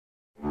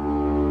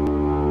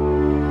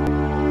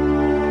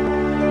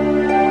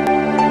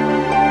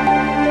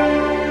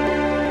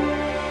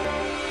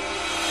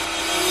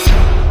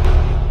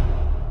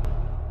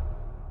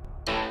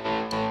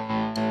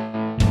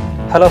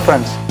Hello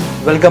friends,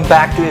 welcome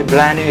back to a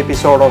brand new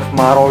episode of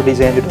MAROO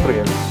Design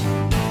Tutorials.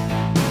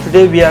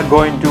 Today we are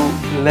going to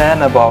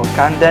learn about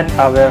content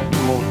aware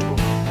move tool.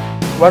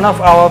 One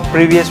of our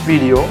previous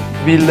video,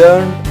 we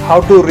learned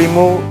how to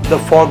remove the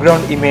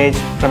foreground image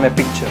from a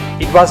picture.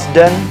 It was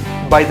done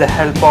by the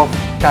help of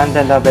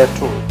content aware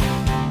tool.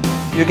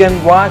 You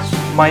can watch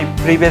my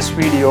previous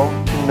video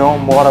to know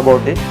more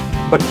about it,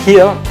 but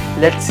here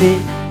let's see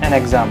an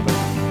example.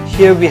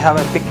 Here we have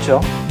a picture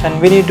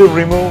and we need to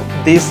remove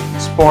this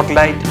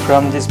spotlight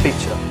from this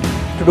picture.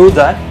 To do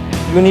that,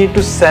 you need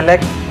to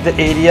select the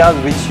area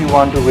which you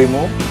want to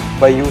remove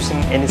by using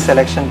any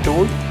selection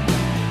tool.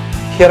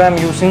 Here I am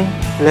using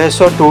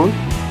lasso tool.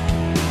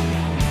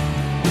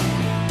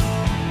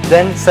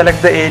 Then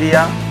select the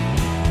area.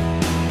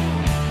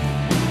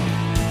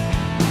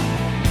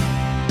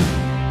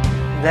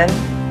 Then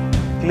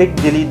click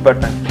delete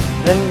button.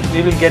 Then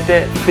we will get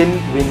a fill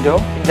window.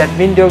 In that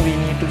window we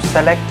need to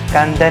select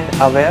content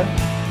aware,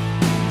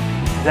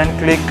 then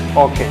click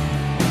OK.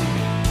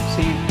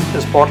 See,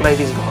 the spotlight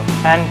is gone,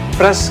 and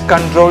press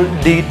Ctrl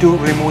D to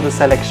remove the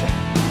selection.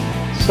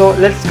 So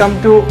let's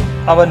come to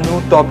our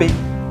new topic,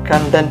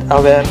 content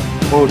aware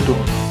move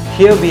tool.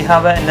 Here we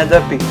have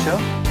another picture.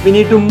 We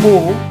need to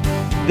move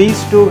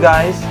these two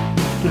guys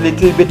to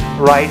little bit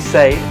right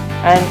side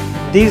and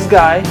this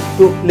guy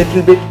to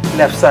little bit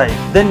left side.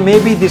 Then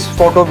maybe this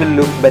photo will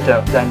look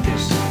better than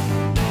this.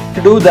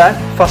 To do that,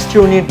 first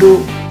you need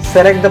to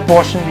select the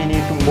portion we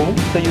need to move.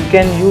 So you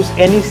can use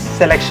any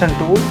selection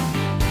tool.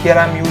 Here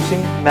I am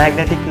using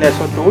magnetic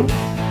lasso tool.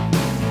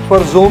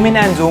 For zoom in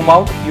and zoom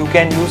out, you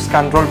can use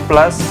Ctrl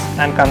plus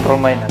and Ctrl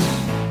minus.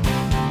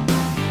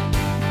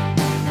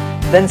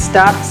 Then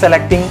start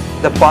selecting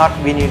the part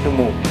we need to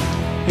move.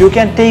 You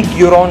can take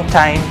your own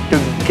time to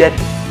get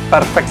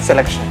perfect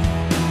selection.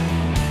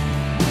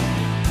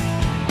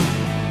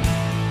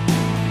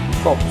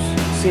 Oops,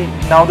 see,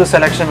 now the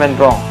selection went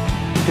wrong.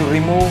 To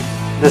remove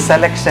the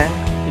selection,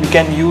 you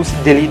can use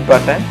delete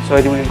button, so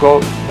it will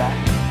go back.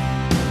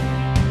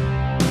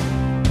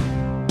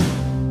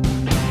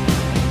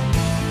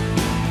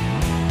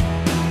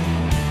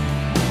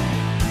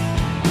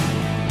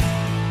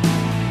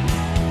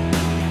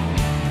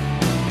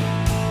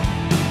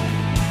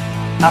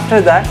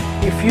 After that,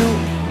 if you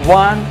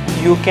want,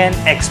 you can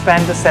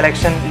expand the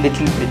selection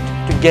little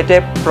bit to get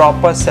a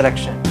proper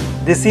selection.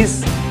 This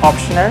is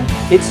optional.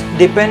 It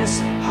depends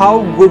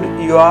how good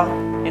you are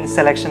in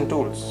selection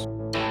tools.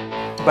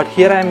 But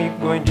here I am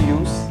going to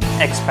use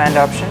expand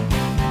option.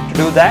 To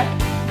do that,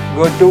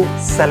 go to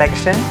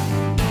selection,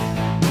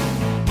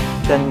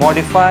 then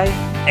modify,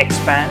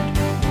 expand,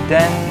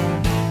 then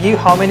give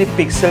how many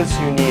pixels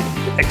you need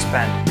to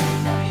expand.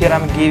 Here I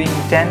am giving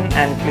 10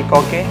 and click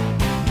OK.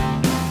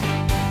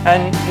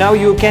 And now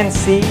you can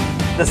see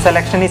the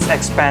selection is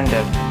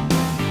expanded.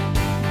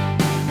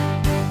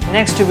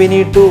 Next we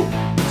need to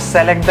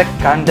select the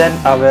content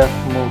aware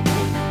move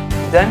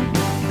tool. Then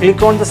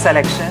click on the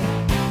selection,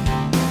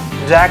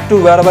 drag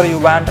to wherever you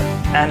want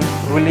and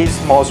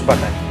release mouse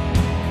button.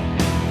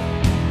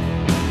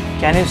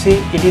 Can you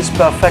see it is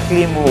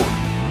perfectly moved?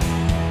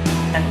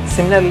 And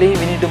similarly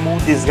we need to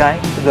move this guy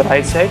to the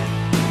right side.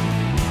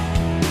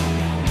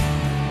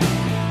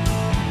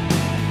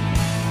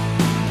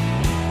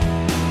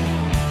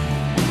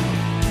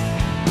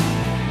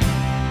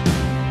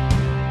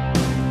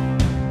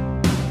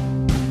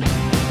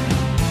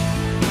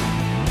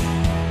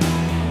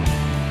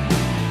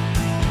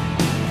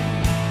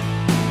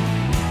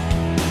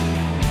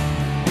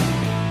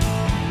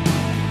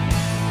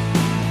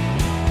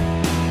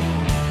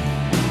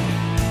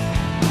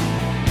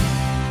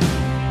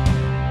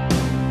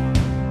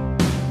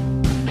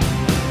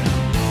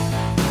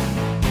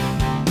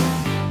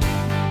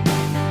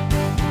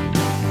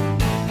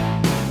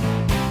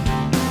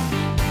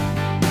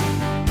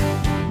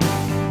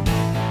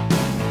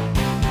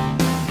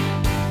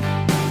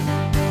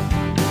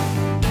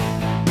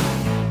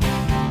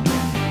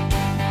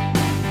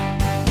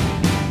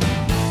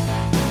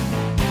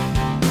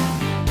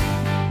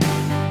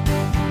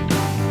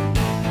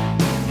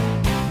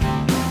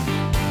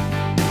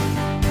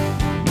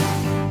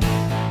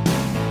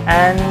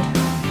 And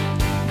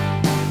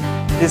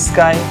this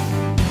guy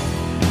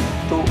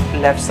to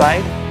left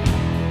side.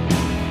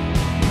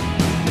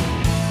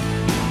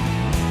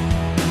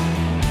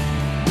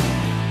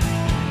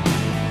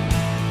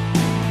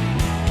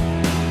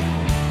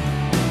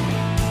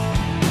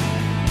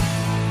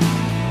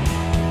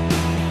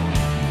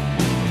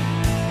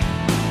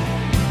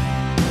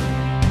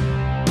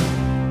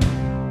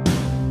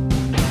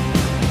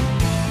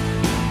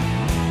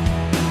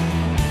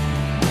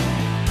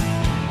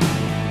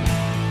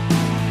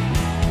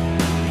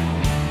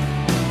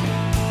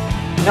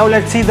 Now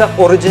let's see the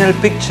original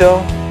picture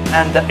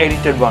and the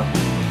edited one.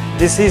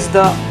 This is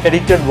the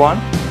edited one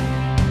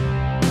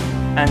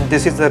and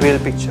this is the real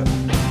picture.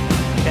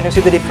 Can you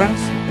see the difference?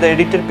 The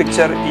edited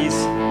picture is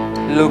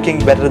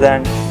looking better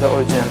than the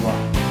original one.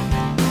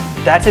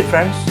 That's it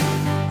friends.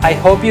 I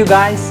hope you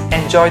guys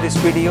enjoy this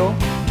video.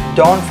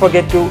 Don't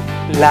forget to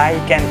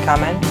like and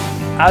comment.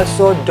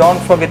 Also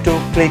don't forget to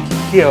click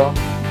here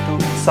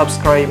to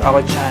subscribe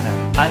our channel.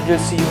 Until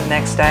see you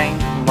next time,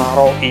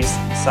 MAROO is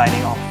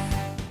signing off.